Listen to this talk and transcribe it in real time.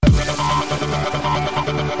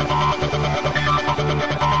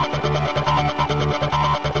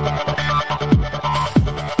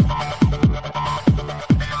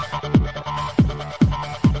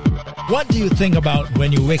you think about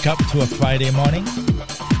when you wake up to a Friday morning?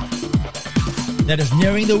 That it's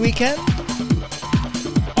nearing the weekend?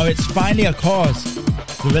 Or it's finally a cause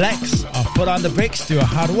to relax or put on the brakes to your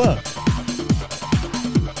hard work?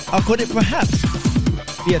 Or could it perhaps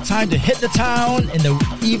be a time to hit the town in the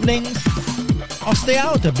evenings or stay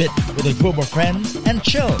out a bit with a group of friends and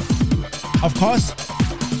chill? Of course,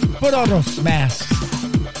 put on those masks.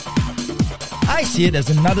 I see it as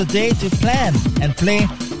another day to plan and play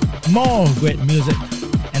more great music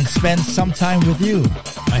and spend some time with you,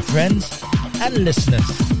 my friends and listeners.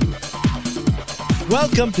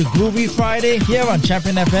 Welcome to Groovy Friday here on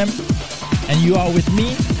Champion FM, and you are with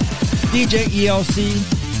me, DJ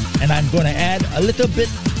ELC, and I'm going to add a little bit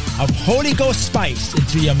of Holy Ghost spice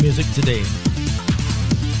into your music today.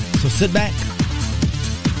 So sit back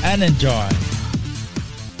and enjoy.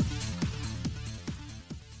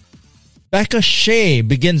 Becca Shea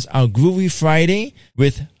begins our Groovy Friday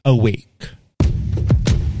with Awake.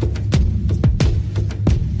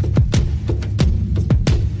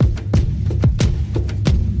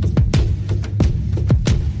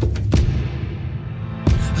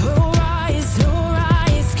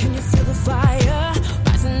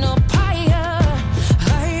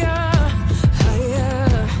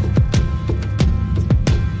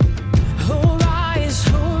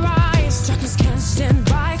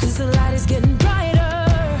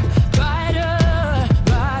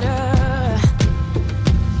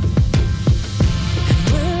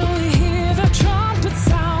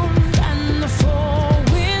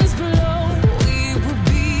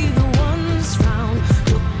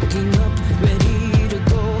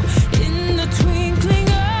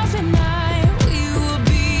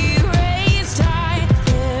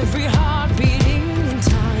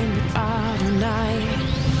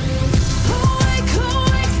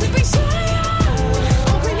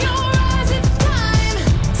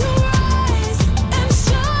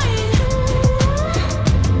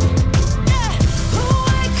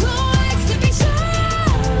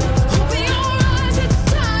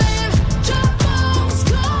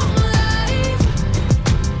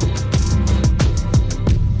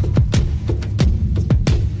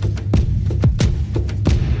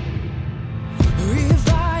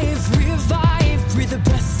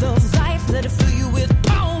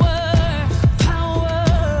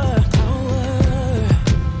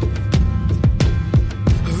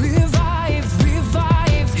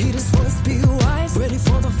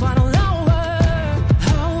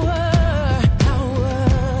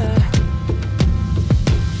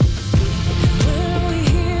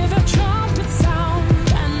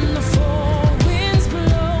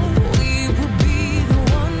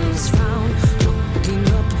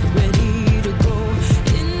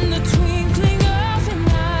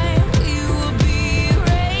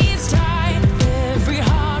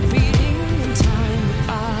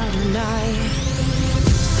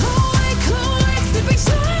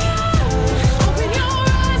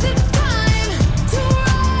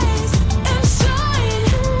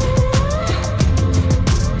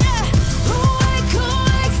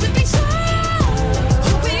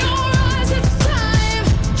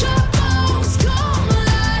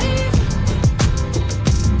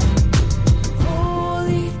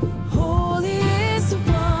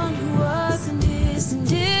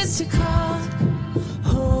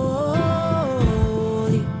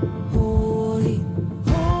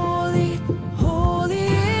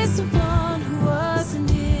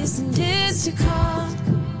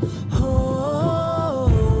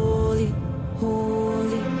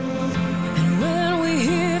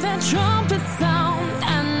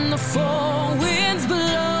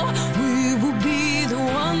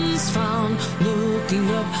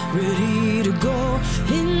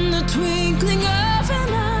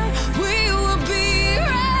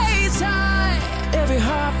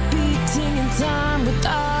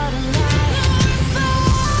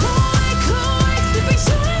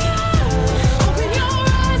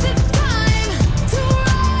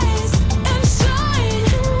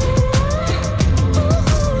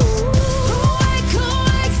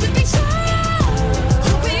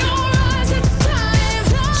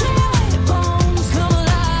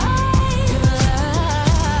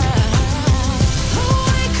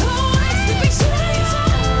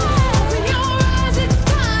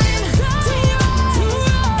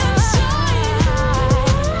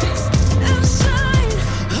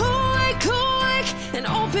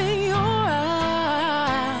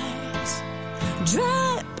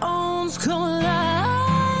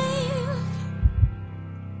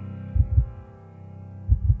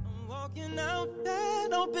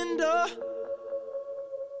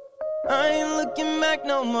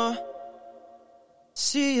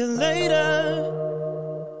 See you later.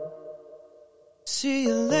 See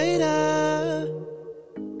you later.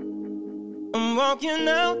 I'm walking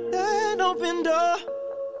out that open door.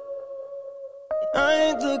 I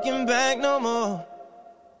ain't looking back no more.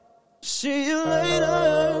 See you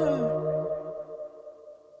later.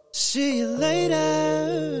 See you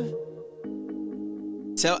later.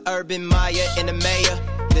 Tell Urban Meyer and the mayor,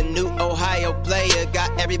 the new Ohio player,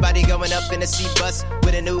 got everybody going up in the C-bus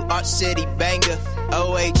with a new Arch City banger.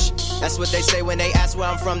 OH, that's what they say when they ask where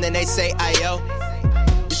I'm from, then they say I.O.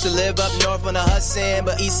 Used to live up north on the Hudson,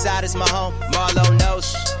 but east side is my home. Marlo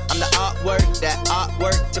knows I'm the artwork, that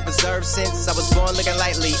artwork to preserve since I was born looking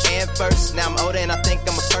like Lee Ann first. Now I'm older and I think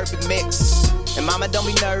I'm a perfect mix. And mama, don't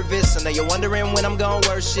be nervous. I know you're wondering when I'm gonna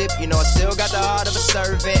worship. You know I still got the heart of a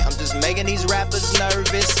servant. I'm just making these rappers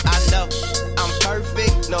nervous. I know I'm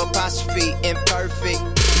perfect, no apostrophe, imperfect.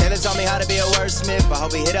 Taylor taught me how to be a wordsmith. I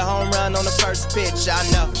hope he hit a home run on the first pitch. I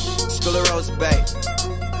know, School of Rose Bay.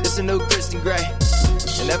 It's a new Christian Grey.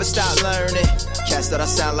 And never stop learning. Cats thought I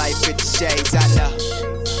sound like 50 Shades. I know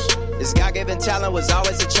this God-given talent was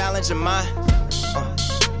always a challenge of mine.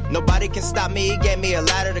 Nobody can stop me. He gave me a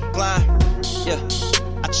ladder to climb. Yeah,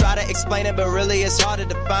 I try to explain it, but really it's harder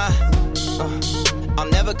to find. I'll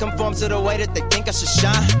never conform to the way that they think I should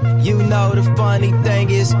shine. You know the funny thing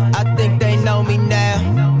is, I think they know me now.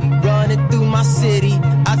 Running through my city,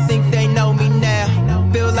 I think they know me now.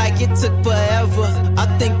 Feel like it took forever, I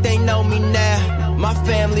think they know me now. My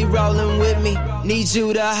family rolling with me, need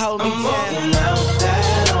you to hold me down. I'm walking out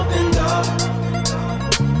that open door.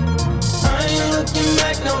 I ain't looking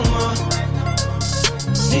back no more.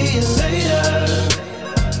 See you later.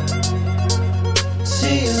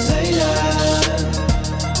 See you later.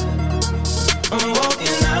 I'm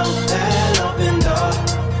walking out that open door.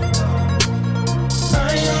 I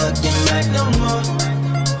ain't looking back no more.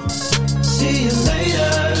 See you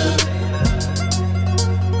later.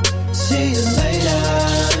 See you later.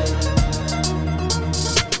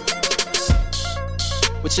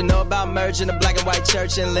 What you know about merging the black and white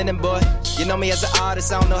church and linen boy? You know me as an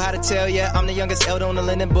artist, I don't know how to tell ya. I'm the youngest elder on the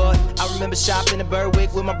linen board. I remember shopping in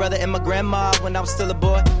Berwick with my brother and my grandma when I was still a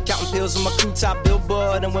boy. Counting pills on my crew top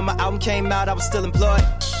billboard. And when my album came out, I was still employed.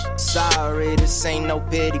 Sorry, this ain't no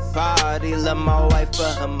pity party. Love my wife for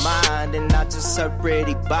her mind and not just her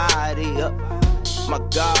pretty body. My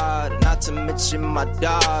God, not to mention my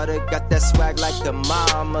daughter. Got that swag like the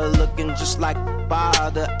mama, looking just like the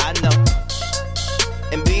father. I know.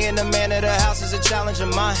 And being the man of the house is a challenge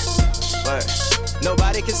of mine. But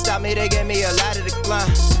nobody can stop me, they gave me a ladder to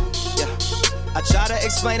climb. Yeah, I try to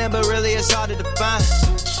explain it, but really it's hard to define.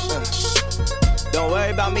 Don't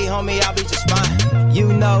worry about me, homie, I'll be just fine.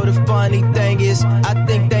 You know the funny thing is, I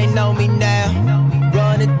think they know me now.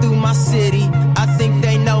 Running through my city, I think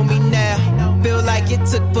they know me now. Feel like it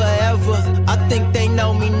took forever, I think they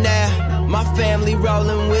know me now. My family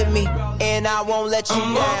rolling with me, and I won't let you down.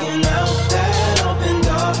 I'm walking out that open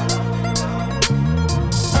door.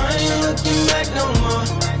 I ain't looking back no more.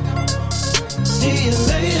 See you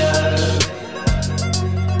later.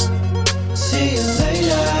 See you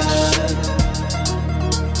later.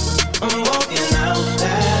 I'm walking out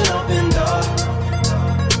that open door.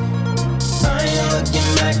 I ain't looking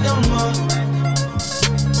back no more.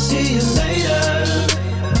 See you later.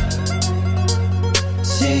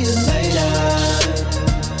 See you later.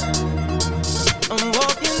 I'm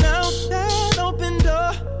walking out that open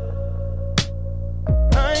door.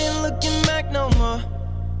 I ain't looking back no more.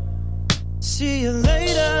 See you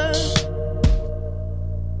later.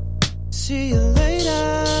 See you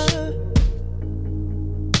later.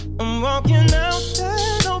 I'm walking out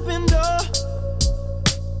that open door.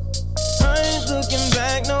 I ain't looking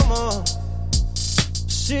back no more.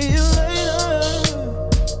 See you later.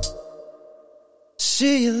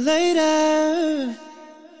 See you later.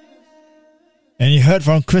 And you heard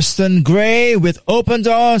from Christian Grey with Open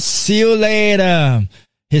Door, See You Later.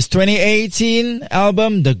 His 2018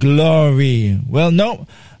 album, The Glory. Well, no,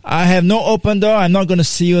 I have no open door. I'm not going to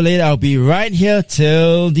see you later. I'll be right here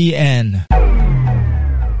till the end.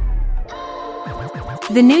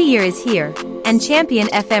 The new year is here, and Champion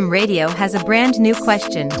FM Radio has a brand new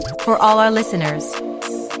question for all our listeners.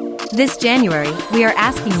 This January, we are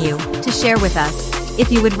asking you to share with us if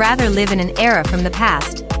you would rather live in an era from the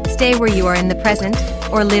past, stay where you are in the present,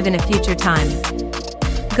 or live in a future time.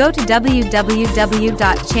 Go to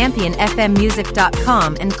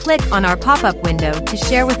www.championfmmusic.com and click on our pop-up window to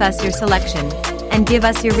share with us your selection and give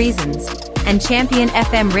us your reasons, and Champion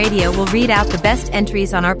FM Radio will read out the best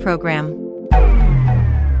entries on our program.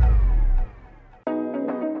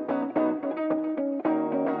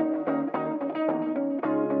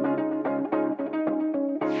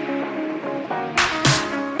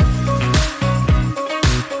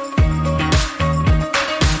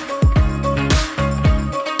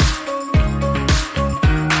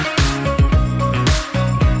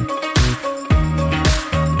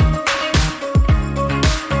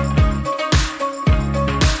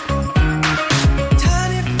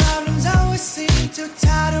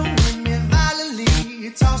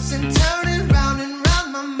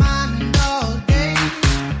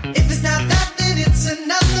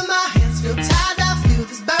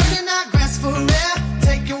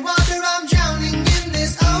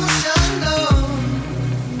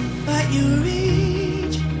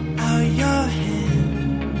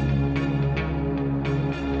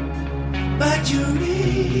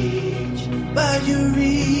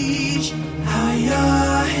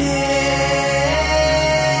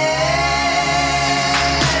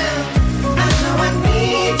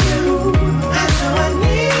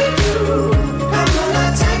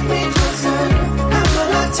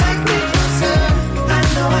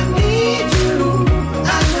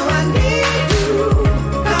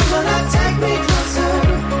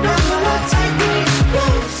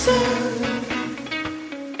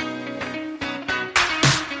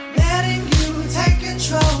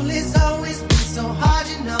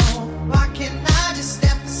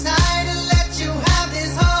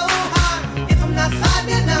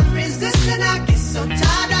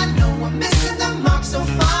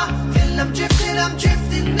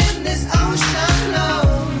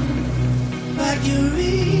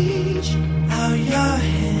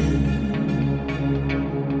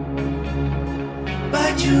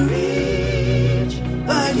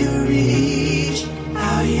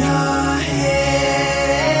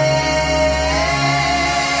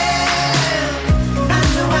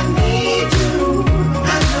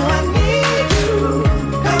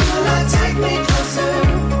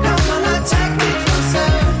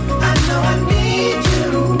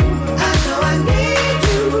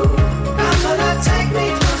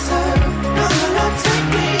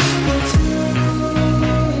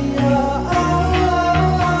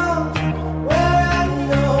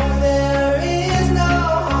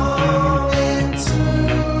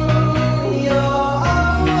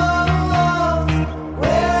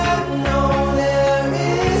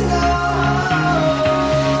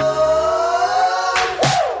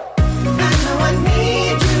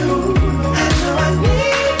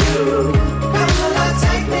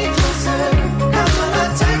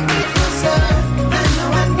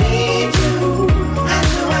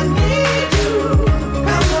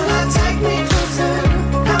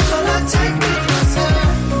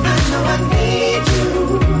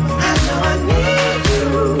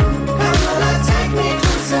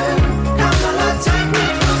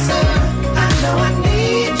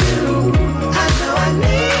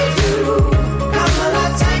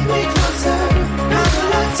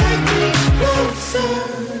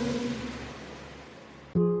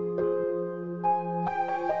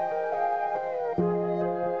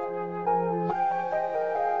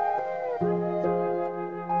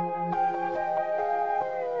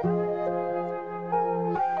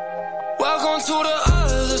 on to the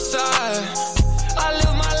other side. I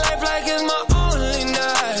live my life like it's my only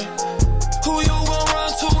night. Who you gon'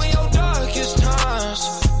 run to in your darkest times?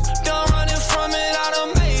 Done running from it, I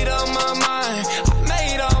done made up my mind. I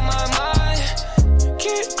made up my mind.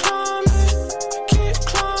 Keep climbing, keep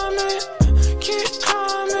climbing, keep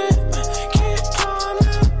climbing, keep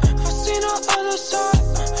climbing. I see the other side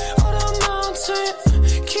of the mountain.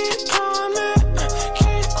 Keep climbing,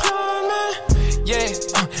 keep climbing. Yeah,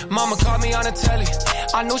 mama called me on the telly.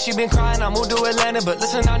 I knew she been crying, I moved to Atlanta, but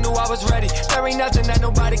listen, I knew I was ready. There ain't nothing that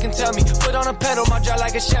nobody can tell me. Foot on a pedal, my jaw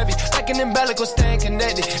like a Chevy. Like an umbilical, staying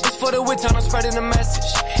connected. It's for the wit time, I'm spreading the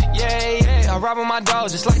message. Yeah, I ride with my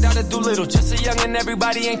dogs, just like Dr. Doolittle. Just a youngin',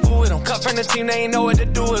 everybody ain't fool with them. Cut from the team, they ain't know what to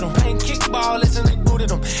do with them. Playing kickball, listen, they booted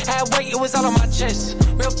them. Had weight, it was all on my chest.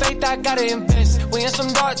 Real faith, I gotta invest. We in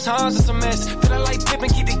some dark times, it's a mess. Feeling like Pippen,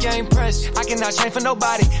 keep the game pressed. I cannot change for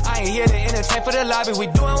nobody. I ain't here to entertain for the lobby. We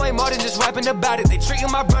doing way more than just rapping about it. They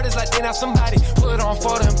treating my brothers like they not somebody. Put on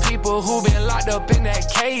for them people who been locked up in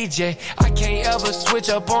that cage, yeah. I can't ever switch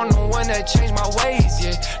up on the one that changed my ways,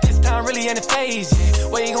 yeah. This time really ain't a phase, yeah.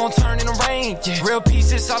 Where you gon' turn in the rain, yeah. Real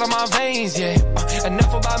pieces out of my veins, yeah.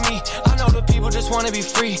 Enough about me. I know the people just wanna be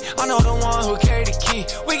free. I know the one who carry the key.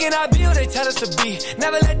 We cannot be who they tell us to be.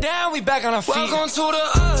 Never let down, we back on our feet. Welcome to the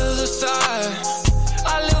other side.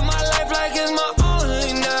 I live my life like it's my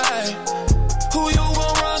only night. Who you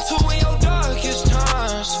gon' run to in your darkest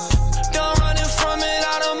times? Done running from it,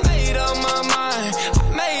 I done made up my mind. I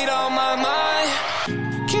made up my mind.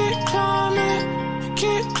 Keep climbing,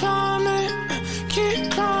 keep climbing,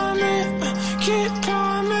 keep climbing, keep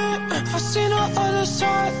climbing. I see the other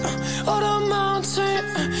side of the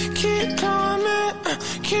mountain. Keep climbing,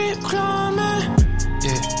 keep climbing.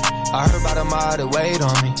 Yeah, I heard about them all that wait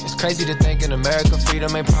on me. It's crazy to think in America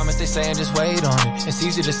freedom ain't promised, they saying just wait on it. It's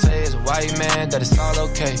easy to say as a white man that it's all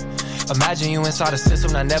okay. Imagine you inside a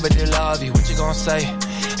system that never did love you, what you gonna say?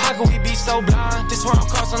 How can we be so blind? This where I'm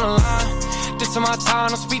crossing the line. This in my time,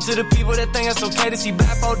 don't speak to the people that think it's okay to see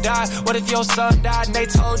black folk die. What if your son died and they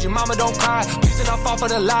told you, mama don't cry? Please do not fall for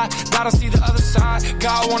the lie, gotta see the other side.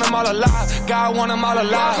 God want them all alive, God want them all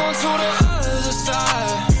alive. Welcome to the other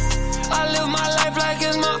side. I live my life like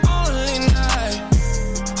it's my only night.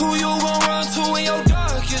 Who you gon' run to in your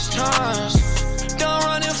darkest times? Done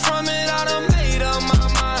running from it, I done made up my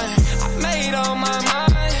mind. I made up my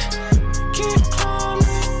mind. Keep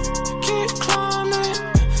climbing, keep climbing,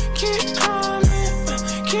 keep climbing,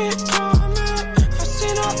 keep climbing. I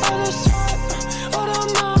see the other side of the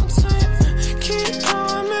mountain. Keep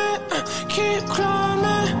climbing, keep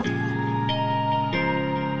climbing.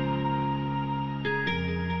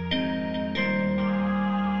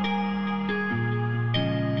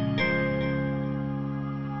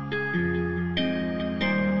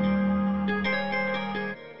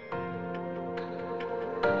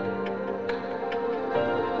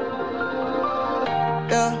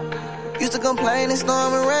 Yeah, used to complain in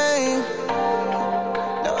storm and rain.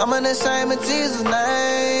 Now I'm in the shame of Jesus'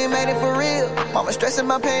 name. Made it for real. Mama stressing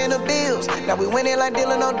about paying the bills. Now we winning like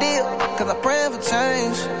deal or no deal. Cause I'm praying for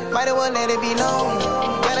change. Might as well let it be known.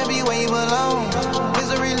 Gotta be where you belong.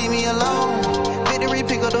 Misery leave me alone. Victory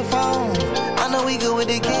pick up the phone. I know we good with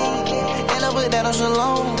the king. And I put that on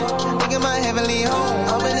Shalom. Look at my heavenly home.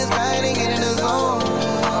 Up in the sky and get in the zone.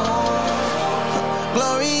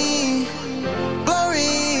 Glory.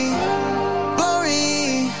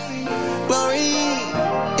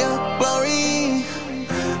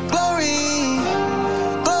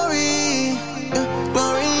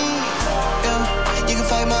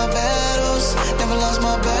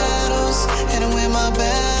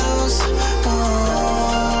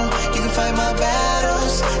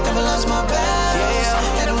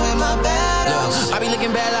 I be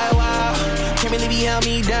looking back like wow, can't believe he held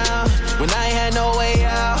me down when I ain't had no way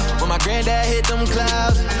out. When my granddad hit them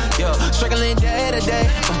clouds, yo, struggling day to day,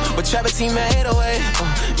 but Travis he made a way.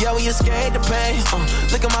 Yeah, we escaped the pain.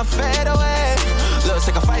 Look at my fade away. Look,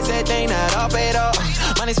 sacrifice everything, not all paid up.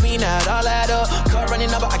 Money's me, not all add up. Car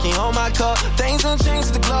running up, but I can't hold my cup. Things don't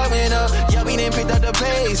change, the glory went up. Yeah, we didn't pick up the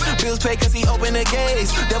pace. Bills paid cause he opened the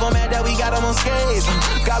gates. Devil mad that we got him on skates.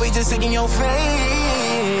 God, we just seeking your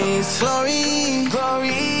face. Glory,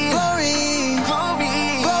 glory, glory,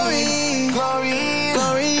 glory, glory, glory,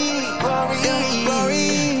 glory, glory,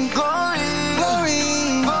 glory, glory,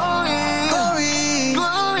 glory,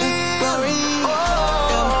 glory, glory.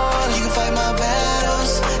 Oh, you can fight my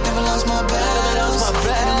battles, never lost my battles,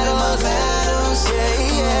 never win my battles. Yeah,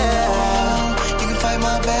 yeah. You can fight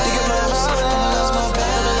my battles, never lost my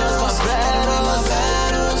battles, never win my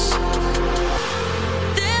battles.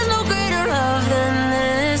 There's no greater love than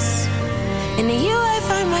this. In you I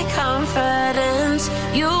find my comfort.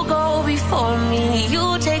 dreams. You go before me,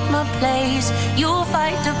 you take my place. You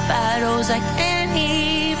fight the battles I can't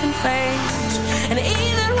even face. And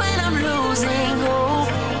even when I'm losing hope,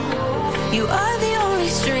 you are the only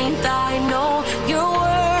strength I know. You're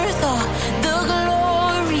worth all the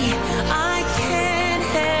glory. I can't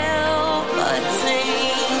help but sing.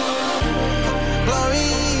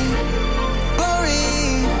 Glory, glory,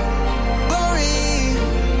 glory,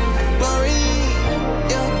 glory,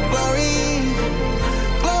 yeah, glory,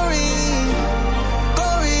 glory,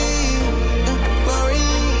 glory, yeah, glory,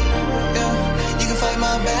 yeah. You can fight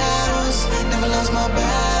my battles, never lost my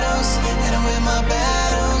battles, and I win my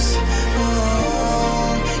battles.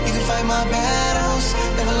 Oh, you can fight my battles,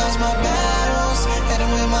 never lost my battles, and I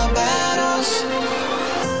win my battles.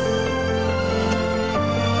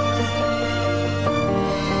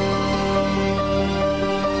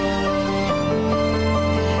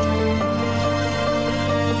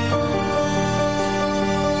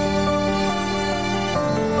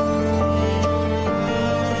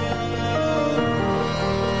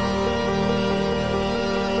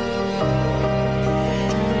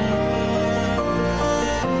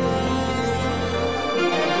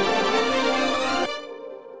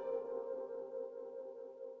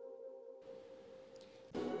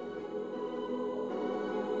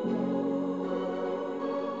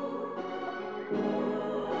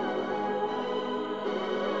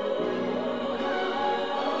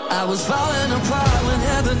 I was falling apart when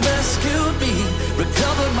heaven rescued me.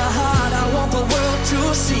 Recovered my heart, I want the world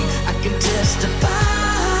to see. I can testify.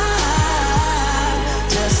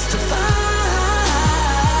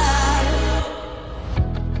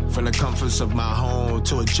 From the comforts of my home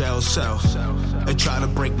to a jail cell, they try to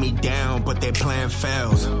break me down, but their plan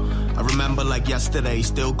fails. I remember like yesterday,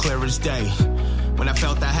 still clear as day, when I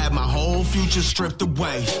felt I had my whole future stripped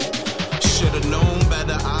away. Should've known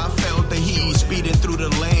better, I felt the heat. Speeding through the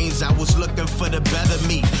lanes, I was looking for the better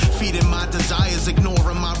me. Feeding my desires,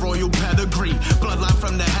 ignoring my royal pedigree. Bloodline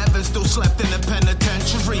from the heavens, still slept in the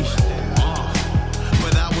penitentiary.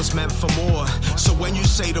 But I was meant for more. So when you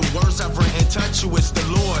say the words I've written touch you, it's the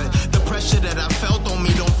Lord. The pressure that I felt on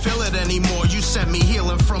me, don't feel it anymore. You sent me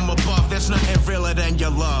healing from above, there's nothing realer than your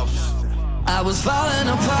love. I was falling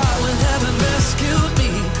apart when heaven rescued me.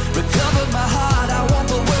 Recovered my heart, I want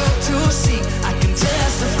the world to see. I can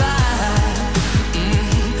testify,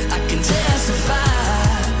 I can testify.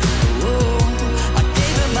 Oh, I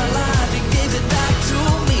gave him my life, he gave it back to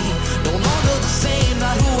me. No longer the same,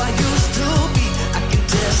 not who I used to be. I can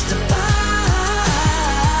testify,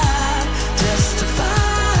 testify.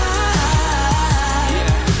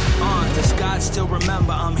 Yeah, does God still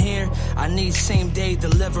remember I'm here? I need same day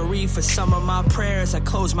delivery for some of my prayers. I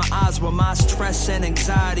close my eyes while my stress and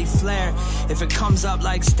anxiety flare. If it comes up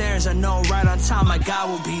like stairs, I know right on time my God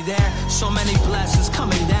will be there. So many blessings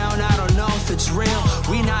coming down, I don't know if it's real.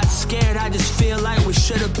 We not scared, I just feel like we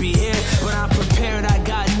should've be here. But I'm prepared, I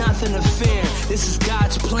got nothing to fear. This is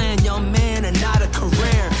God's plan, young man, and not a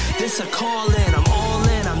career. This a call-in, I'm all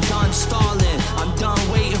in, I'm done stalling. I'm done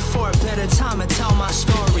waiting for a better time to tell my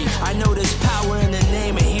story. I know there's power in the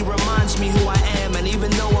name, and he reminds me who I am. And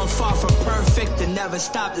even though I'm far from perfect, it never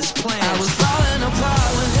stopped his plan. I was falling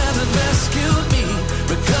apart when heaven rescued me.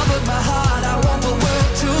 Recovered my heart, I want the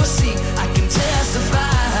world to see. I can testify,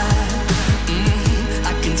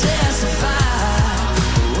 I can testify.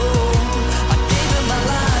 Oh, I gave him my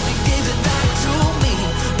life, he gave it back to me.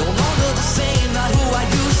 No longer the same, not who I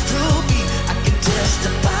used to be. I can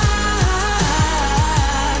testify,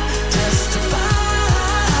 testify,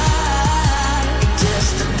 I can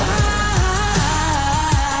testify,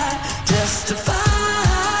 testify.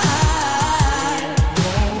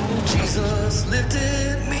 Jesus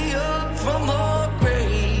lifted me up from the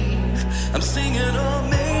grave. I'm singing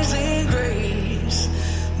Amazing Grace.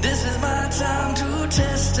 This is my time to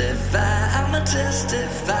testify. I'ma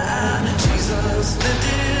testify. Jesus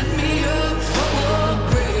lifted me up from the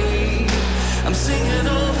grave. I'm singing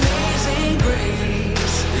Amazing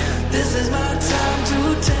Grace. This is my time to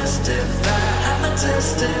testify. I'ma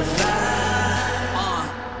testify.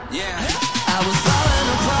 Yeah. I was falling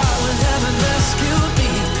apart when heaven rescued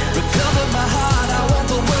me. Recovered my heart, I want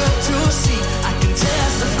the world to see. I can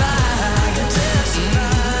testify, I can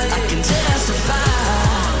testify, I can testify.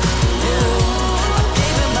 Oh, I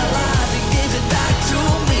gave him my life, he gave it back to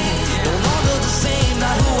me. No longer the same,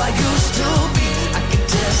 not who I used to be. I can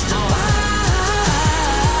testify,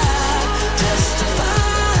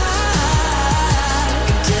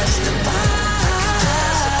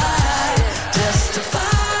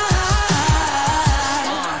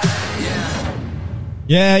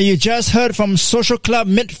 Yeah, you just heard from Social Club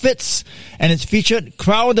Misfits, and it featured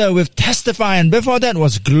Crowder with Testify, and before that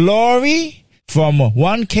was Glory from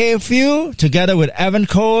 1KFU together with Evan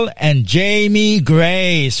Cole and Jamie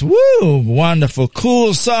Grace. Woo! Wonderful,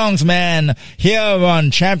 cool songs, man. Here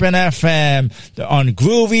on Champion FM on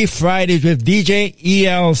Groovy Fridays with DJ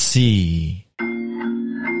ELC.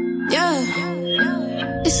 Yeah,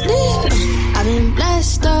 it's lit. I've been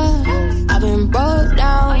blessed up, I've been broke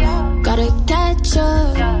down. Gotta catch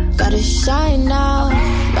up, gotta shine now.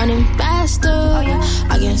 Running faster,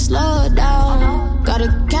 I can't slow down. Gotta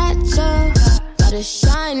catch up, gotta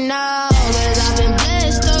shine now. Cause I've been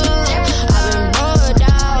blessed up, I've been broke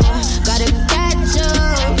down. Gotta catch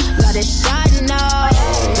up, gotta shine now.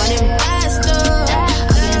 Running faster,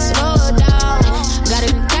 I can't slow down.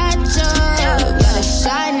 Gotta catch up, gotta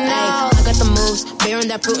shine now. I got the moves, bearing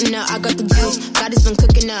that fruit and now I got the juice. God has been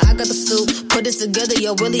cooking now, I got the soup. Put this together,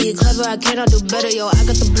 yo, Willie, you clever, I cannot do better, yo. I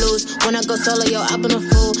got the blues, when I go solo, yo, I've been a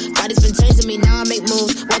fool. God has been changing me, now I make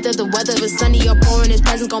moves. Whether the weather is sunny or pouring, his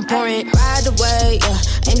presence gon' pour in. Ride away,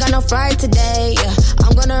 yeah, ain't got no fright today, yeah.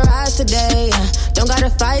 I'm gonna rise today, yeah. Don't gotta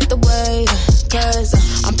fight the way, cause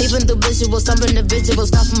I'm peeping through visuals, some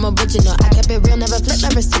individuals, far from original. I kept it real, never flip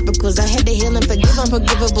my reciprocals. I had to heal and forgive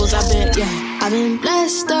unforgivables. I've been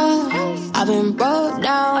blessed up, I've been broke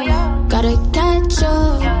down. Gotta catch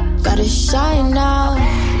up, gotta shine now.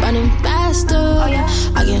 Running faster,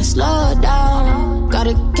 I can't slow down.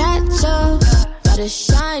 Gotta catch up, gotta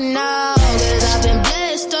shine now. Cause I've been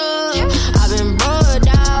blessed up, I've been broke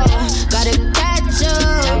down. Gotta catch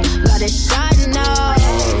up, gotta shine now.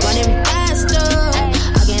 Running faster,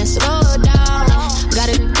 I can't slow down.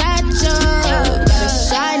 Gotta catch up, gotta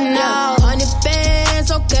shine now. 100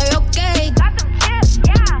 bands, okay.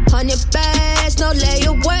 100 bags, no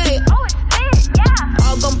layaway.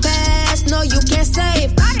 All gon' pass, no you can't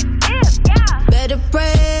save. Better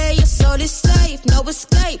pray, your soul is safe, no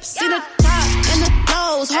escape. See the top and the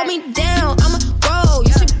lows, hold me down, I'ma roll.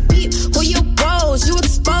 You should peep who you rose, you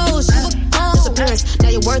exposed, you a cold. Disappearance, now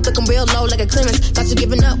your worth looking real low like a clearance. Got you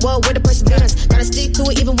giving up, whoa, where the perseverance? Gotta stick to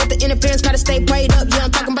it even with the interference, gotta stay prayed up. Yeah,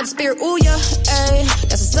 I'm talking about the spirit, ooh yeah, ayy.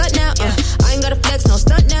 That's a slut now, I ain't gotta flex, no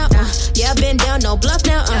stunt now, yeah, I've been down, no bluff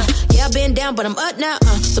now, yeah, I've been down, but I'm up now,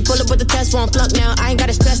 so pull up with the test, won't flunk now. I ain't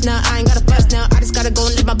gotta stress now, I ain't gotta fuss now. I just gotta go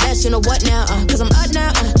and live my best, you know what now, cause I'm up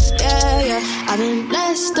now, yeah. I've been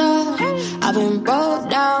blessed up, I've been broke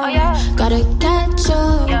down. Gotta catch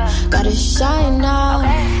up, gotta shine now.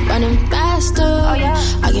 Running faster,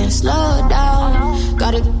 I can't slow down.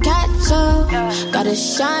 Gotta catch up, gotta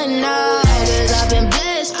shine now. Cause I've been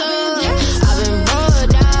blessed up, I've been broke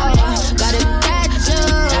down. Gotta catch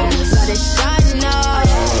up, gotta shine now.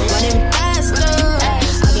 Running faster,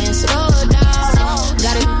 I can't slow down.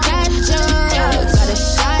 Gotta catch up, gotta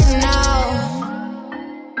shine now.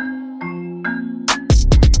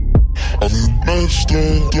 I've been blessed up.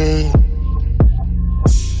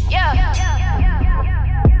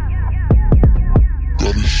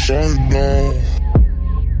 Gotta shine now.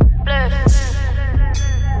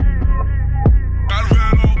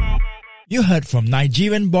 You heard from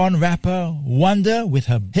Nigerian-born rapper Wonder with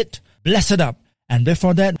her hit Blessed Up, and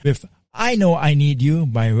before that with I Know I Need You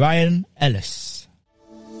by Ryan Ellis.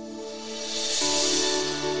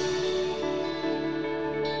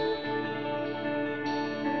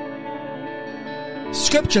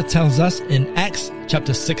 Scripture tells us in Acts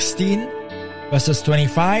chapter 16, verses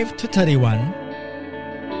 25 to 31,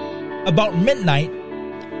 about midnight,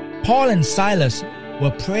 Paul and Silas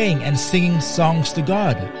were praying and singing songs to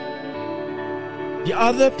God. The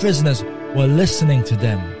other prisoners were listening to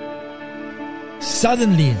them.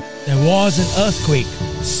 Suddenly, there was an earthquake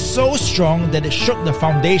so strong that it shook the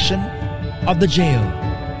foundation of the jail.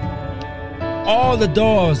 All the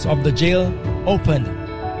doors of the jail opened,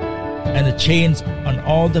 and the chains on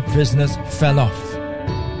all the prisoners fell off.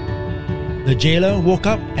 The jailer woke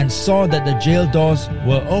up and saw that the jail doors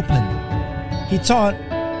were open. He thought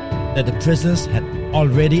that the prisoners had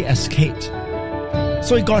already escaped.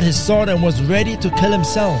 So he got his sword and was ready to kill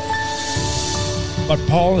himself. But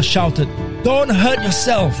Paul shouted, "Don't hurt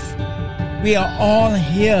yourself. We are all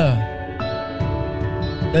here."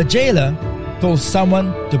 The jailer told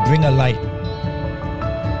someone to bring a light.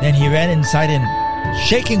 Then he ran inside and,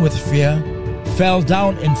 shaking with fear, fell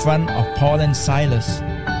down in front of Paul and Silas.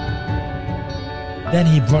 Then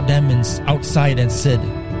he brought them outside and said,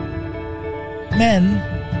 "Men,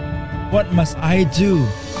 what must I do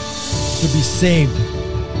to be saved?"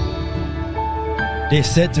 They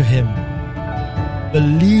said to him,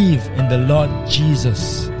 "Believe in the Lord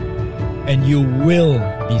Jesus, and you will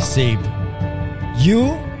be saved,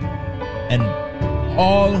 you and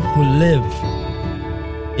all who live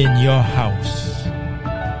in your house.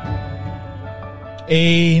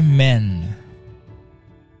 Amen.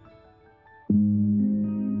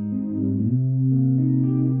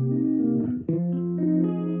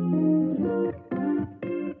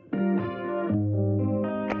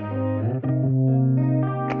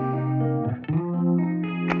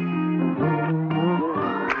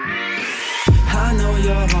 I know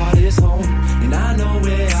your heart is home, and I know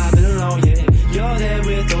where I belong, yeah. You're there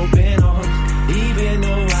with open arms, even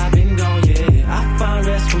though I've been gone, yeah. I find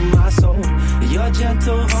rest for my soul, your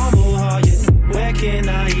gentle, humble heart, yeah. Where can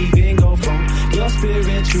I even go from your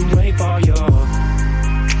spirit? You ain't far, you're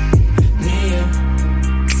near,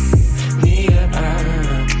 near.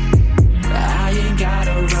 I ain't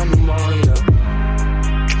gotta run no more, yeah.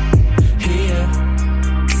 Here,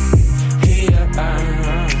 here.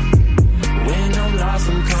 When I'm lost,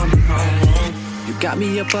 I'm coming home. You got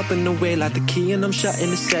me up in the way like the key, and I'm shutting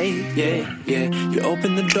the safe. Yeah, yeah. You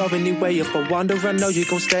open the door anyway. If I wander, I know you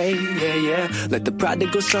gon' stay. Yeah, yeah. Like the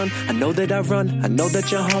prodigal son, I know that I run. I know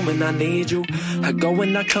that you're home and I need you. I go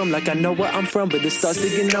and I come like I know where I'm from, but it starts to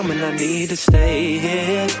get numb and I need to stay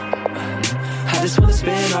here. I just wanna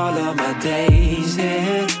spend all of my days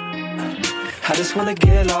here. I just wanna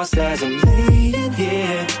get lost as I'm laying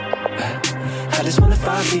here. I just wanna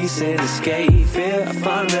find peace and escape fear. I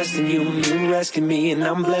find rest in you, you rescue me, and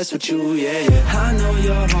I'm blessed with you, yeah, yeah. I know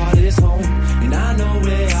your heart is home, and I know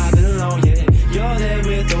where I belong, yeah. You're there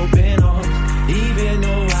with open arms, even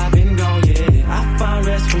though I've been gone, yeah. I find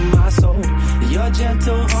rest for my soul, your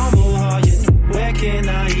gentle, humble heart, yeah. Where can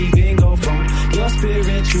I even go from your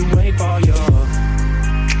spirit? You ain't far, you're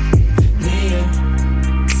near,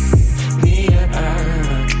 near.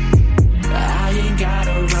 I ain't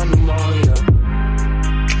gotta run no more, yeah.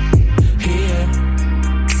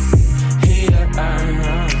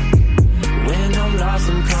 When I'm lost,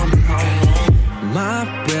 I'm coming home. My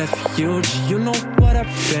refuge, you know what I've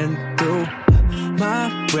been through.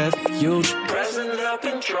 My refuge, present help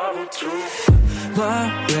in trouble too.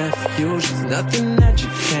 My refuge, there's nothing that you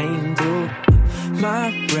can't do.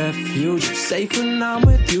 My refuge, safe when I'm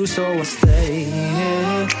with you, so I stay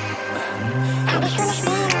here. I just wanna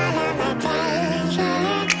spend all of my days,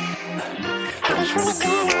 yeah. I just wanna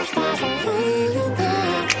go lost as I'm leaving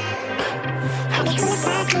there. I just wanna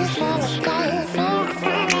find peace in the sky.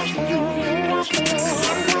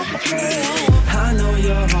 I know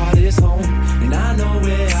your heart is home, and I know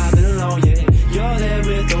where I belong, yeah. You're there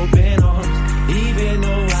with open arms, even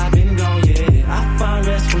though I've been gone, yeah. I find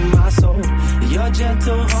rest for my soul, your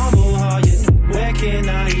gentle, humble heart, yeah. Where can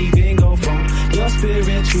I even go from your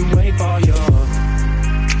spirit? You ain't far, you're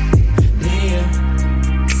near,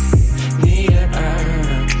 near.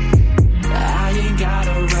 I ain't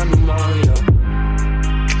gotta run no more, yeah.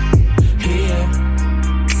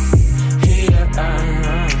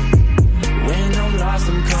 When I'm lost,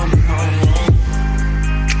 I'm coming home.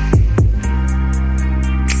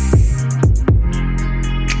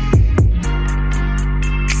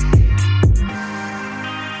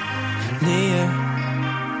 Near,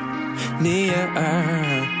 near.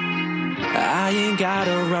 I ain't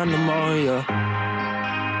gotta run no more, yeah.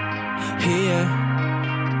 Here,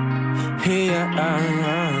 here.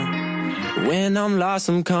 When I'm lost,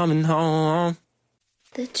 I'm coming home.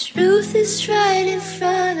 The truth is right in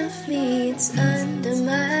front of me, it's under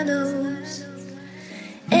my nose.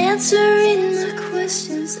 Answering my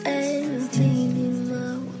questions and cleaning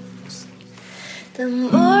my woes. The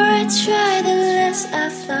more I try, the less I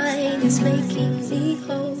find is making me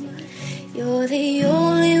whole. You're the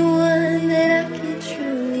only one that I can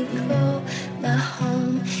truly call my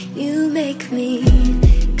home. You make me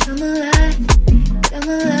come alive, come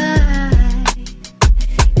alive.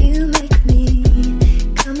 You make me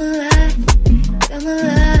come alive, come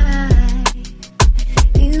alive.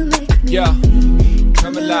 You make me come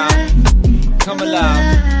alive, come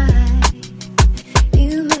alive.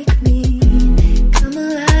 You make me come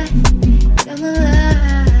alive, come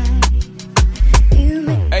alive. You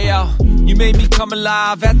make Hey yo, you made me come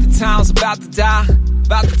alive at the time I was about to die.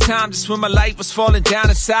 About the time just when my life was falling down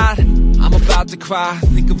inside. I'm about to cry,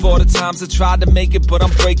 think of all the times I tried to make it, but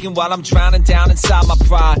I'm breaking while I'm drowning down inside my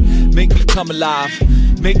pride. Make me come alive,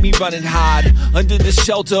 make me run and hide under the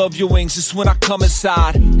shelter of your wings just when I come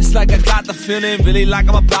inside. It's like I got the feeling, really like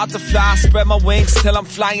I'm about to fly. Spread my wings till I'm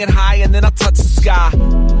flying high and then I touch the sky.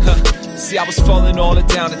 See, I was falling all the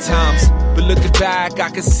down at times, but looking back, I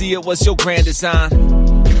can see it was your grand design.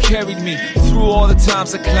 You carried me through all the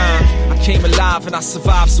times I climbed. I came alive and I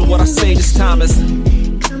survived, so what I say this time is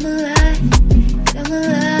come alive, come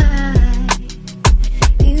alive.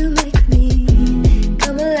 You make me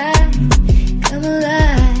come alive, come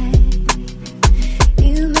alive.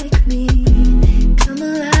 You make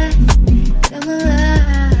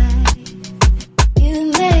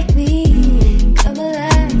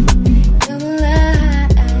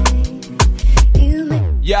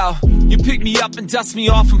pick me up and dust me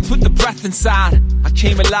off and put the breath inside. I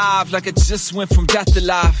came alive like I just went from death to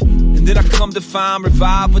life. And then I come to find,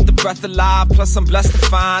 revive with the breath alive. Plus I'm blessed to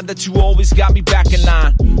find that you always got me back in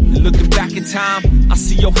line. And looking back in time, I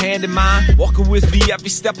see your hand in mine. Walking with me every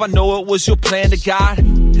step, I know it was your plan to guide.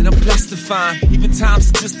 And I'm blessed to find, even times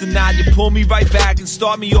it's just denied, you pull me right back and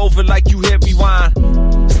start me over like you hit rewind.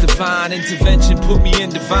 It's divine intervention, put me in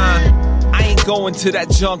divine. I ain't going to that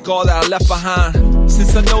junk, all that I left behind.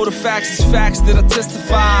 Since I know the facts is facts that I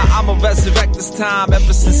testify, I'ma resurrect this time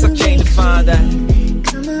ever since I came to find that.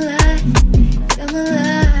 Come alive, come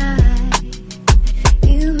alive.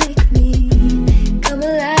 You make me come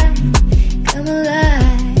alive, come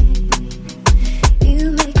alive.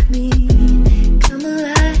 You make me come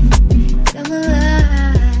alive, come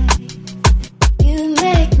alive. You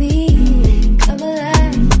make me come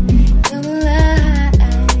alive, come alive.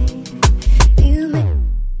 You make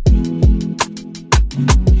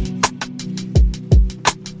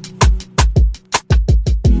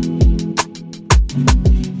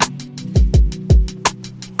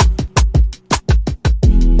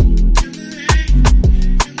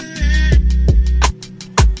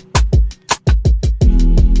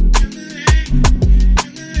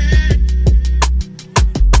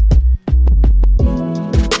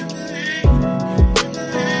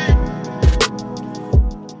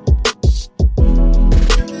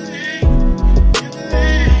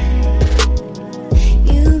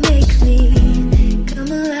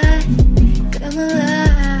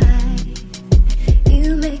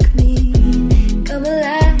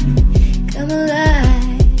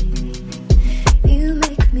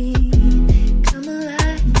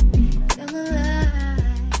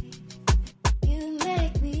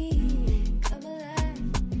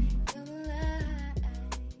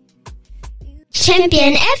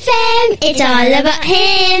Champion FM, it's all about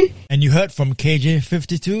him. And you heard from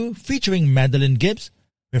KJ52 featuring Madeline Gibbs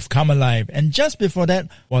with Come Alive. And just before that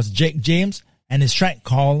was Jake James and his track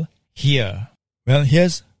called Here. Well,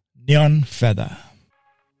 here's Neon Feather.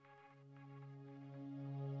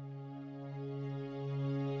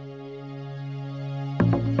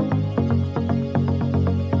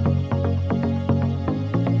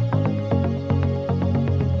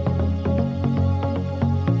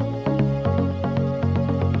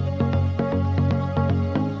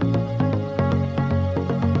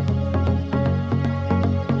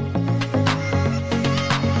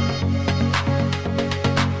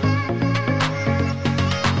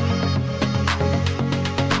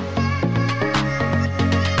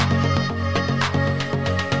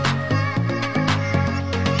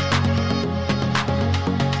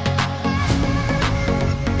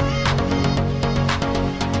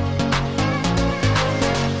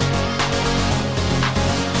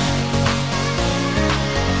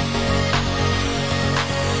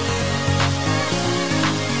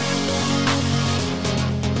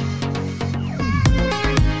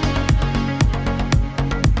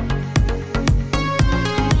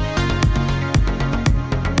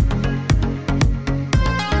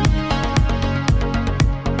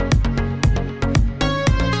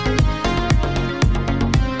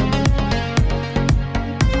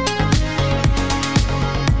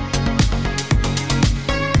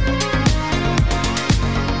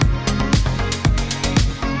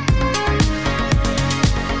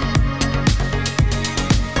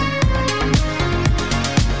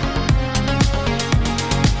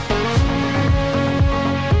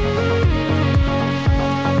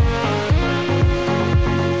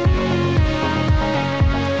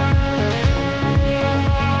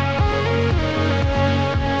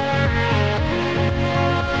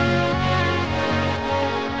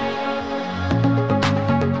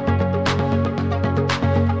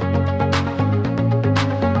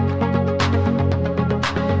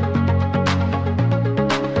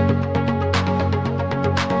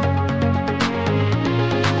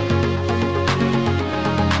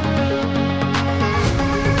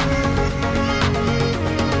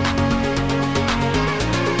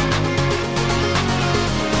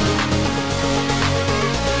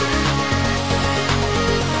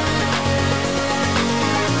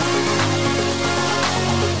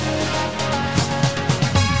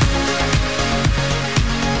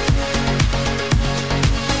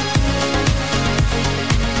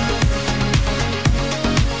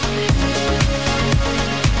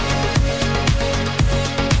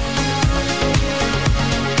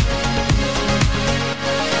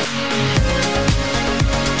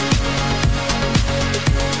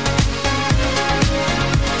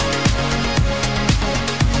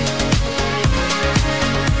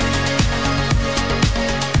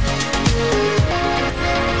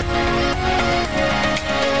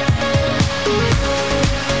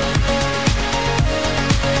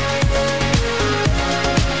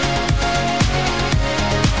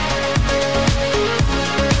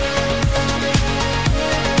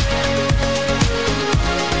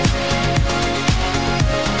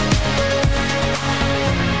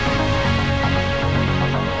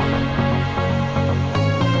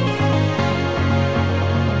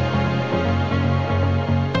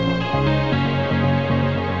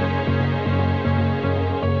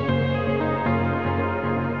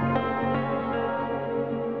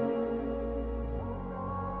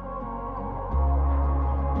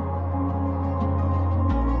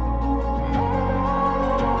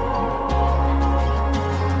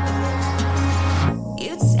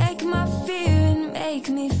 make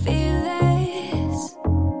me fearless.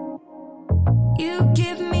 You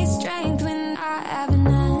give me strength when I have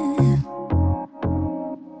none.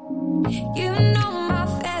 You know my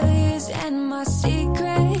failures and my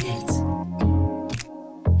secrets,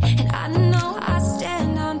 and I know I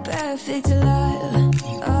stand on perfect love.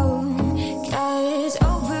 Oh, 'cause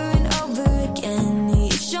over and over again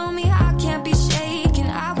you show me I can't be shaken,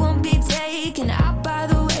 I won't be taken out by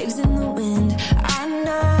the waves and the wind. I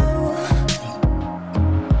know,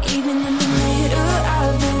 even in the middle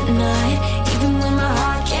of the night, even when my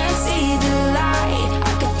heart can't see the light,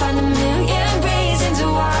 I could find a million reasons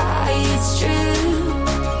why it's true.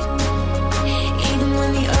 Even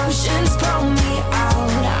when the oceans pull me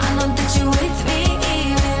out, I know that you're with me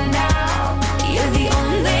even now. You're the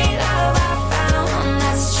only love I found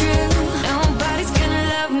that's true. Nobody's gonna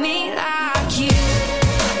love me like you.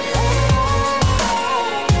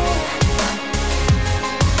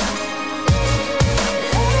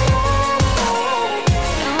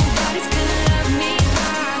 Nobody's gonna love me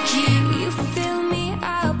like you. You fill me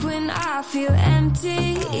up when I feel empty.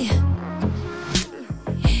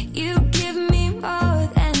 You give me more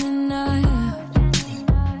than enough.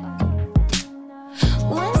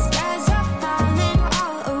 When skies are falling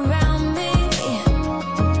all around me,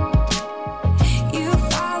 you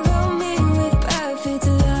follow me with perfect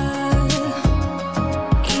love.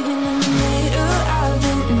 Even in the middle of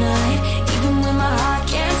the night, even when my heart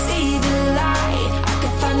can't see the light, I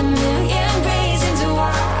could find a million reasons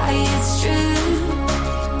why it's true.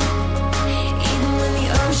 Even when the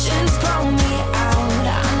oceans pull me out,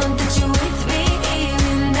 I know that you're with me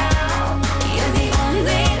even now. You're the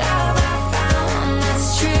only love I found that's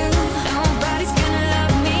true. Nobody's gonna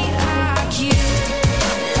love me like you.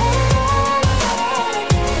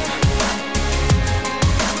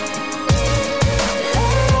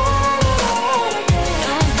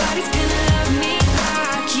 Nobody's gonna love me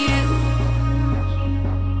like you.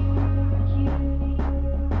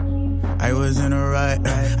 I was in a rut,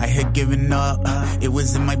 I had given up, it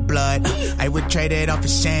was in my blood. I would trade it off for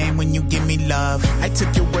shame when you give me love. I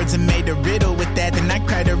took your words and made a riddle with that, then I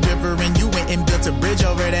cried a river and you went and built a bridge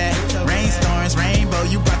over that. Rainstorms, rainbow,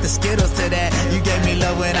 you brought the Skittles to that. You gave me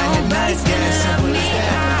love when I had none, yeah, simple as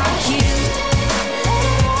that.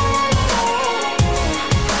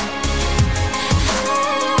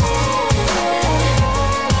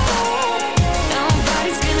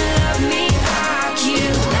 Nobody's gonna love me like you. Nobody's gonna love me like you.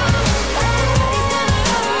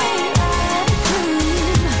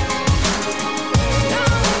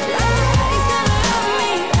 Nobody's gonna love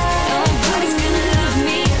me. Nobody's gonna love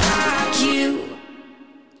me like you.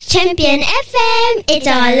 Champion FM, it's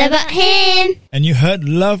all about him. And you heard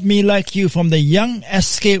Love Me Like You from the Young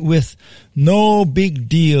Escape with No Big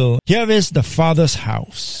Deal. Here is The Father's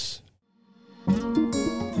House.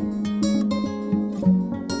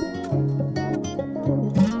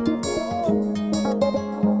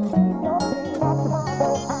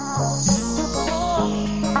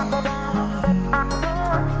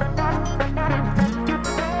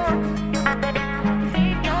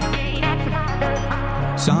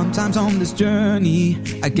 Sometimes on this journey,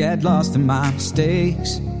 I get lost in my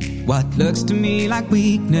mistakes. What looks to me like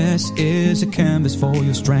weakness is a canvas for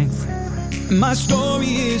your strength. My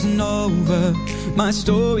story isn't over, my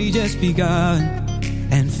story just begun.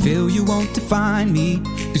 And Phil, you won't define me,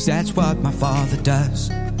 'cause that's what my Father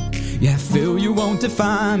does. Yeah, Phil, you won't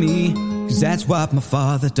define me, 'cause that's what my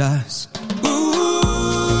Father does.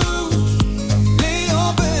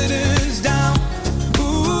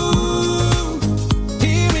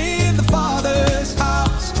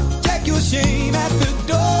 Shame at the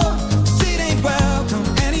door, 'cause it ain't welcome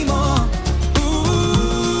anymore.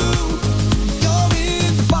 Ooh, you're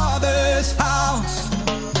in the Father's house.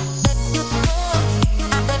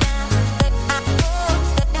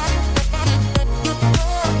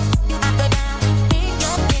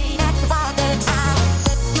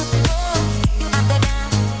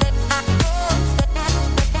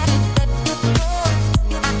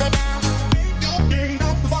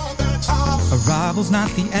 Arrival's not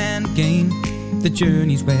the end game, the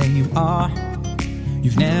journey's where you are.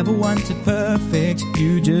 You've never wanted perfect,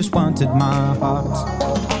 you just wanted my heart.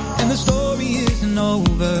 And the story isn't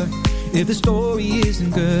over if the story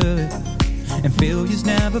isn't good. And failure's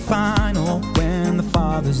never final when the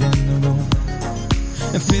Father's in the room.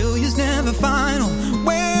 And failure's never final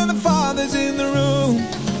when the Father's in the room.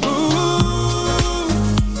 Ooh,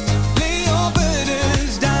 lay your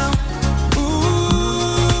burdens down.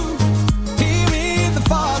 Ooh, here in the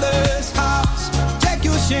Father's house. Check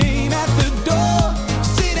your shame at the door,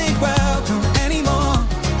 'cause it ain't welcome anymore.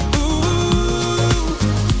 Ooh,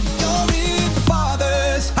 you're in the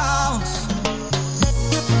Father's house.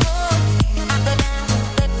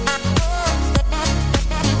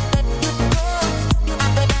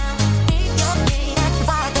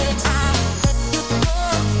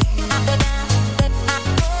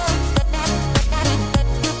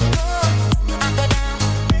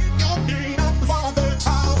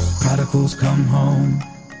 come home.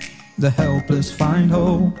 The helpless find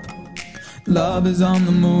hope. Love is on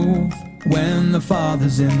the move when the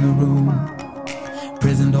Father's in the room.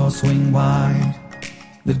 Prison doors swing wide,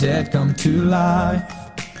 the dead come to life.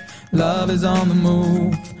 Love is on the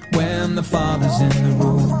move when the Father's in the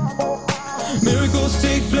room. Miracles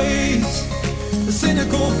take place, the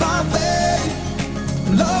cynical find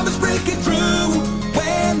faith. Love is breaking through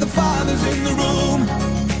when the Father's in the room.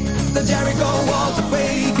 The Jericho walls are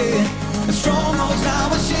breaking, the strongholds now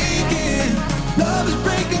are shaking. Love is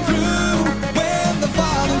breaking through when the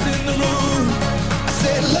Father's in the room. I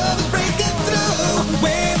said love is breaking through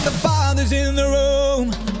when the Father's in the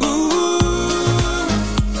room. Ooh,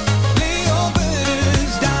 lay your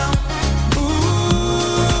burdens down.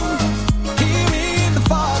 Ooh, here in the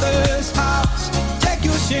Father's house. Take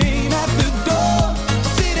your shame at the door.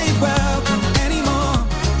 It ain't welcome anymore.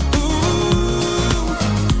 Ooh,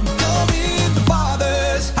 you're in the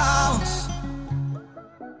Father's house.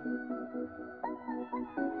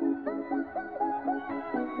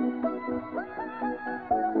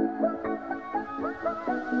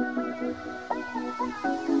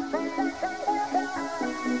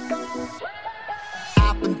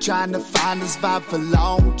 I've been trying to find this vibe for a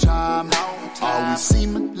long time. Always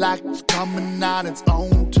seeming like it's coming out its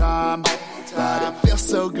own time. But it feels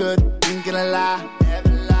so good, ain't gonna lie.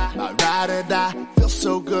 My ride or die, feels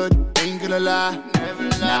so good, ain't gonna lie.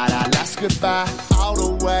 Now that last goodbye, all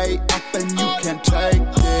the way up and you can't take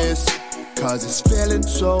this. Cause it's feeling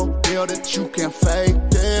so real that you can't fake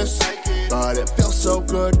this. But it feels so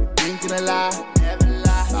good, ain't gonna lie.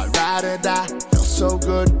 My ride or die, feels so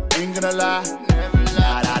good, ain't gonna lie.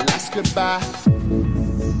 Now that last goodbye,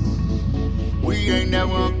 we ain't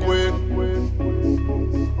never gonna quit.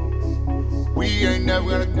 We ain't never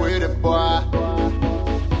gonna quit it, boy.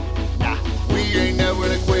 Nah, we ain't never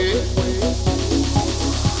gonna quit.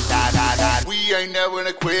 Nah, nah, nah, we ain't never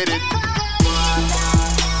gonna quit it.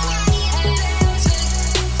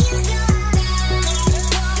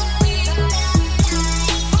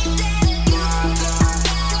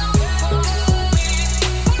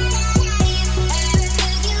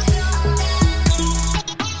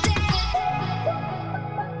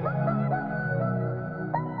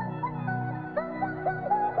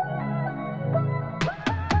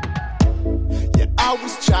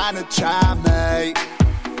 Always trying to mate.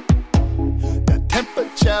 The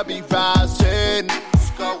temperature be rising.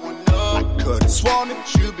 What's going on? I could've sworn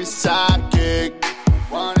that you'd be sidekick.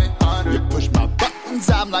 1-800. You push my buttons,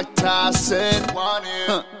 I'm like Tyson.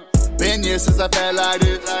 Been years since I felt like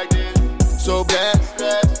this. So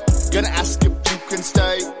blessed. Gonna ask if you can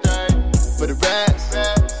stay. For the rest,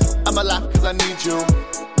 I'm alive cause I need you.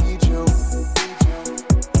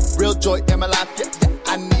 Real joy in my life, yeah,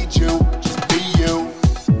 I need you. You.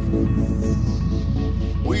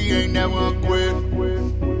 We ain't never gonna quit.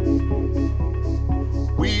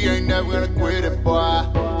 We ain't never gonna quit it, boy.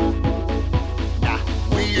 Nah,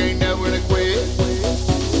 we ain't never gonna quit.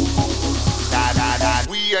 Nah, nah, nah,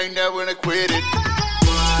 we ain't never gonna quit it.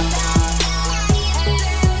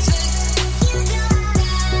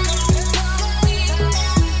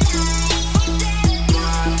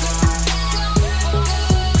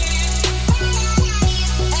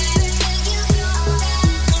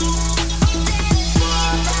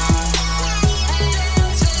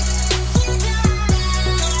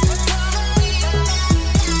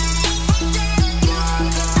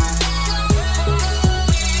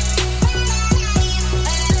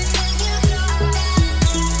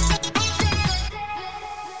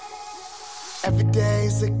 Every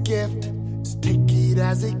day's a gift, just take it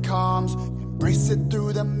as it comes. Embrace it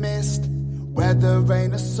through the mist, weather,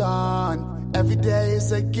 rain or sun. Every day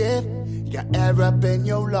is a gift, you got air up in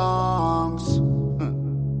your lungs.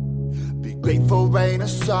 Be grateful, rain or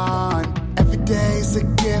sun. Every day's a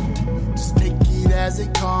gift, just take it as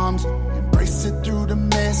it comes. Embrace it through the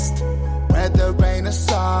mist, weather, rain or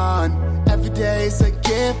sun. Every day's a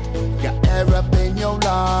gift, you got air up in your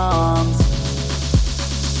lungs.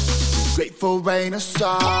 Grateful rain or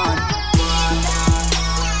sun.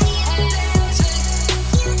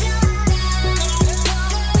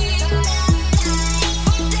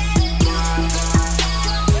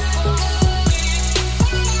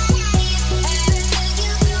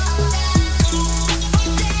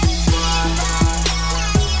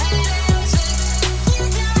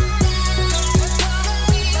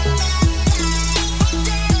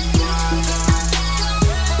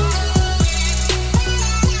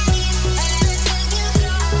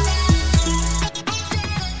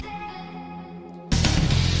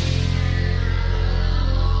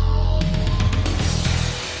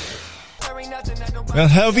 Well,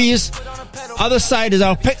 Hervey's other side is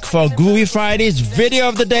our pick for Groovy Friday's video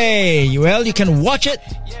of the day. Well, you can watch it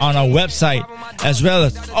on our website, as well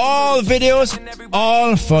as all videos,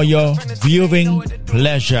 all for your viewing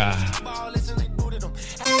pleasure.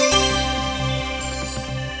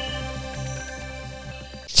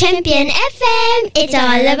 Champion FM, it's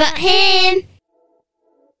all about him.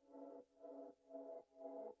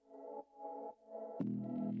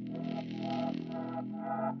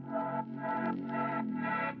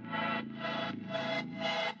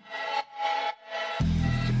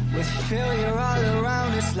 With failure all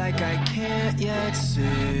around, it's like I can't yet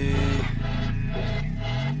see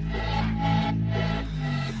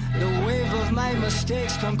the wave of my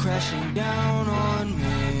mistakes come crashing down on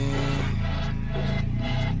me.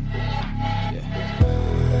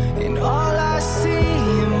 And all I see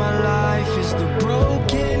in my life is the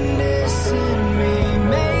brokenness in me.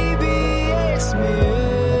 Maybe it's me.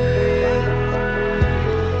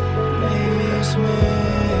 Maybe it's me.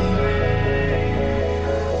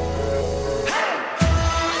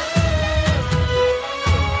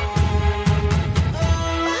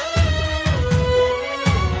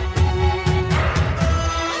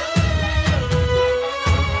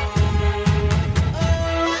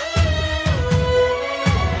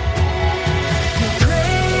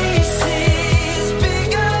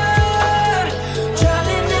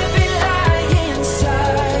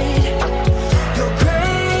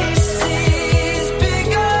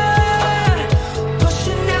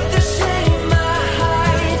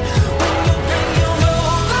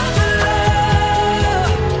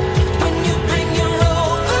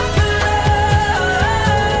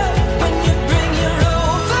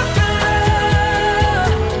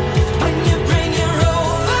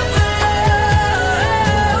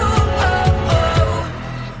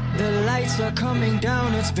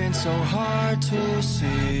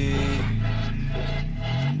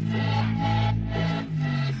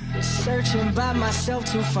 By myself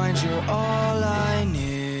to find you're all I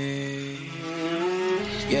need.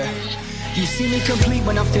 Yeah. You see me complete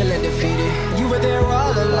when I'm feeling defeated. You were there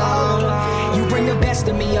all along. You bring the best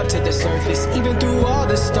of me up to the surface, even through all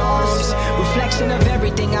the storms. Reflection of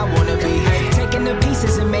everything I wanna be. Taking the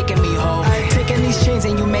pieces and making me whole. Taking these chains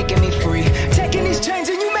and you making me free. Taking these chains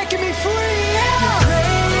and you making me free. Yeah.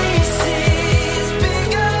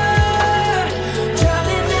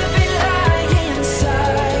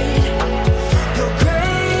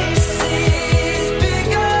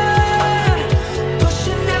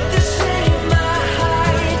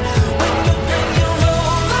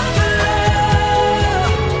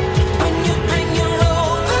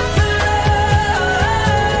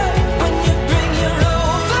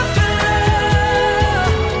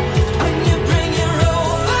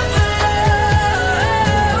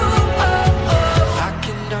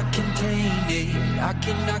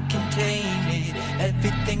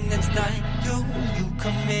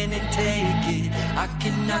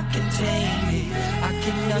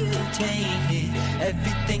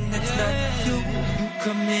 Everything that's not you, you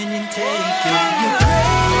come in and take it. Your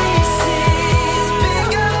grace is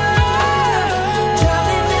bigger,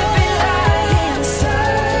 drowning every lie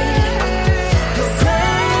inside. Your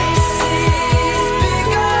grace is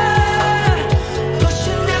bigger,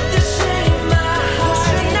 pushing out the shame I hide.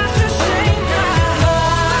 Pushing out the shame I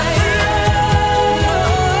hide.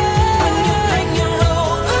 When you bring your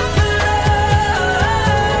overflow,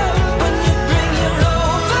 when you bring your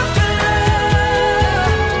overflow.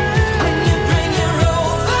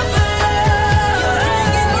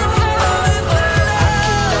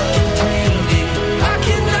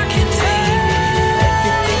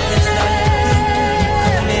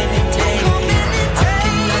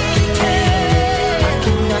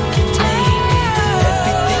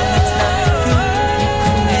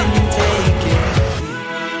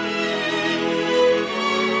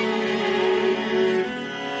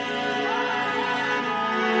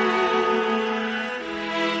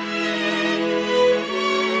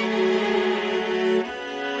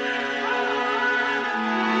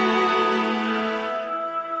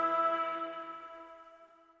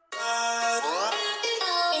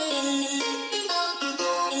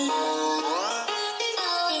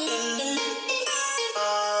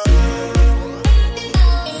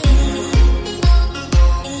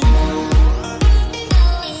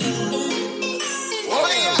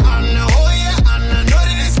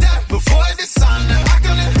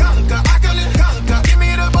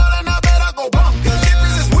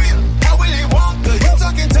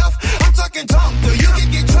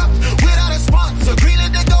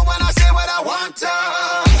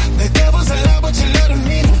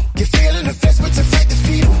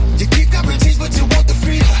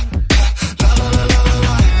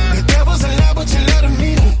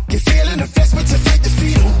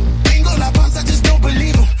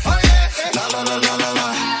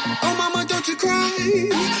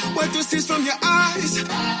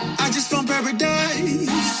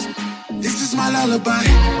 lullaby.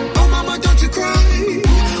 Oh mama, don't you cry.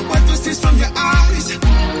 Wipe those tears from your eyes.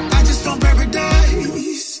 I just found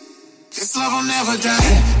paradise. This love will never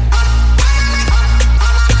die.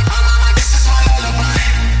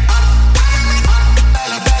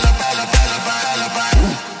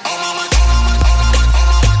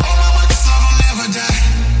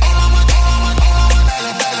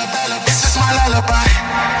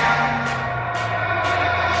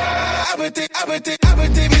 I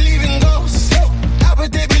bet they believe in ghosts. I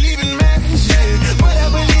bet they believe in magic. But I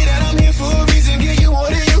believe that I'm here for a reason. Give you all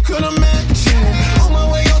that you could imagine. On my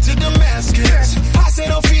way out to Damascus, I said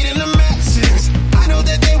I'm feeding the masses. I know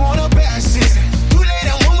that they want a basket. Too late,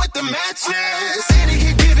 I'm one with the matches. Say they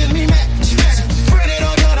keep giving me matches. Spread it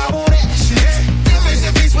all down, I want ashes. They face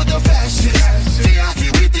to face with the fashion. See, I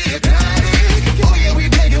keep with the exotic. Oh yeah, we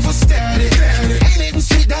begging for static. Ain't even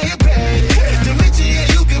sweet diabetic. Dementia, yeah,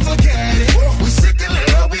 you can forget it. We sick and the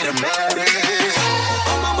love, we the maddest.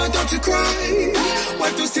 Oh mama, don't you cry.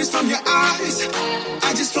 Wipe those tears from your eyes.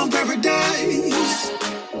 I just found paradise.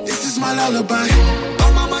 This is my lullaby.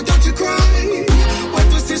 Oh mama, don't you cry. Wipe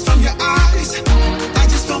those tears from your eyes. I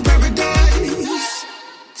just found paradise.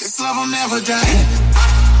 This love will never die.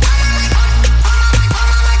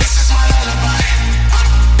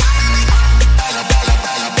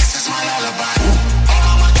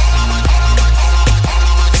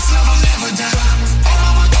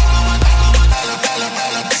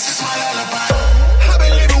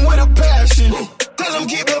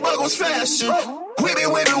 Keep the buckles fashion. We be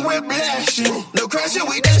whipping, whip blasting. No crashing,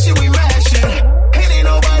 we dashing, we mashing. Ain't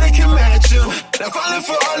nobody can match you. They're falling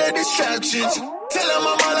for all the distractions. Tell them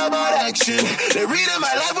I'm all about action. They reading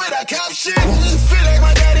my life without caption. Feel like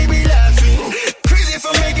my daddy be laughing. Crazy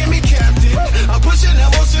for making me captain. I'm pushing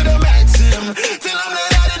them most to the maximum. Till I'm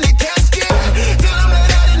let out in the casket. Till I'm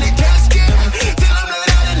let out in the casket. Till I'm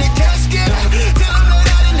let out in the casket. Till I'm let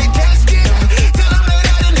out in the casket. Till I'm let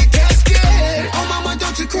out in the casket. Oh mama,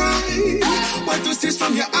 don't you cry. Wipe those tears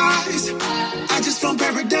from your eyes. I just found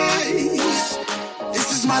paradise.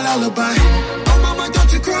 This is my lullaby. Oh mama,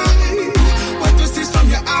 don't you cry. Wipe those tears from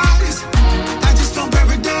your eyes. I just found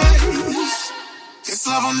paradise. This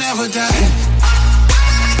love will never die.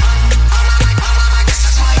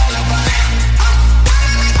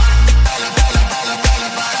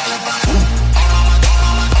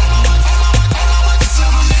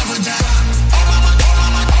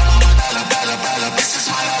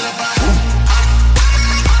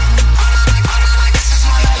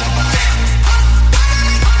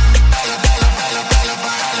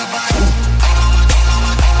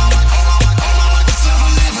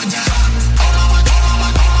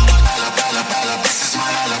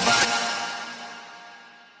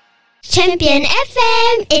 Champion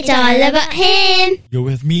FM, it's all about him. You're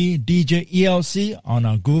with me, DJ ELC, on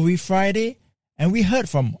our Groovy Friday, and we heard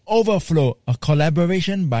from Overflow, a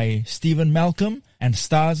collaboration by Stephen Malcolm and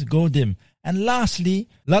Stars Go Dim, and lastly,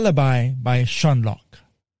 Lullaby by Sean Locke.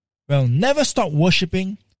 Well, never stop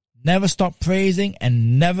worshipping, never stop praising,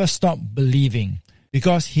 and never stop believing,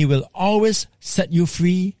 because He will always set you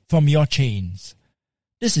free from your chains.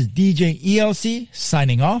 This is DJ ELC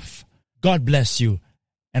signing off. God bless you.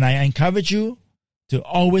 And I encourage you to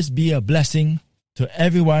always be a blessing to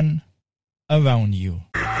everyone around you.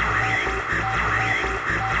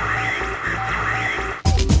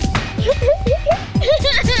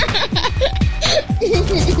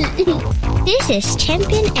 This is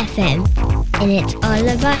Champion FM, and it's all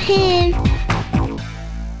about him.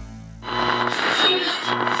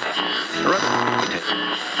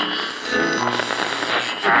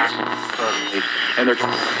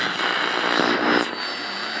 Energy.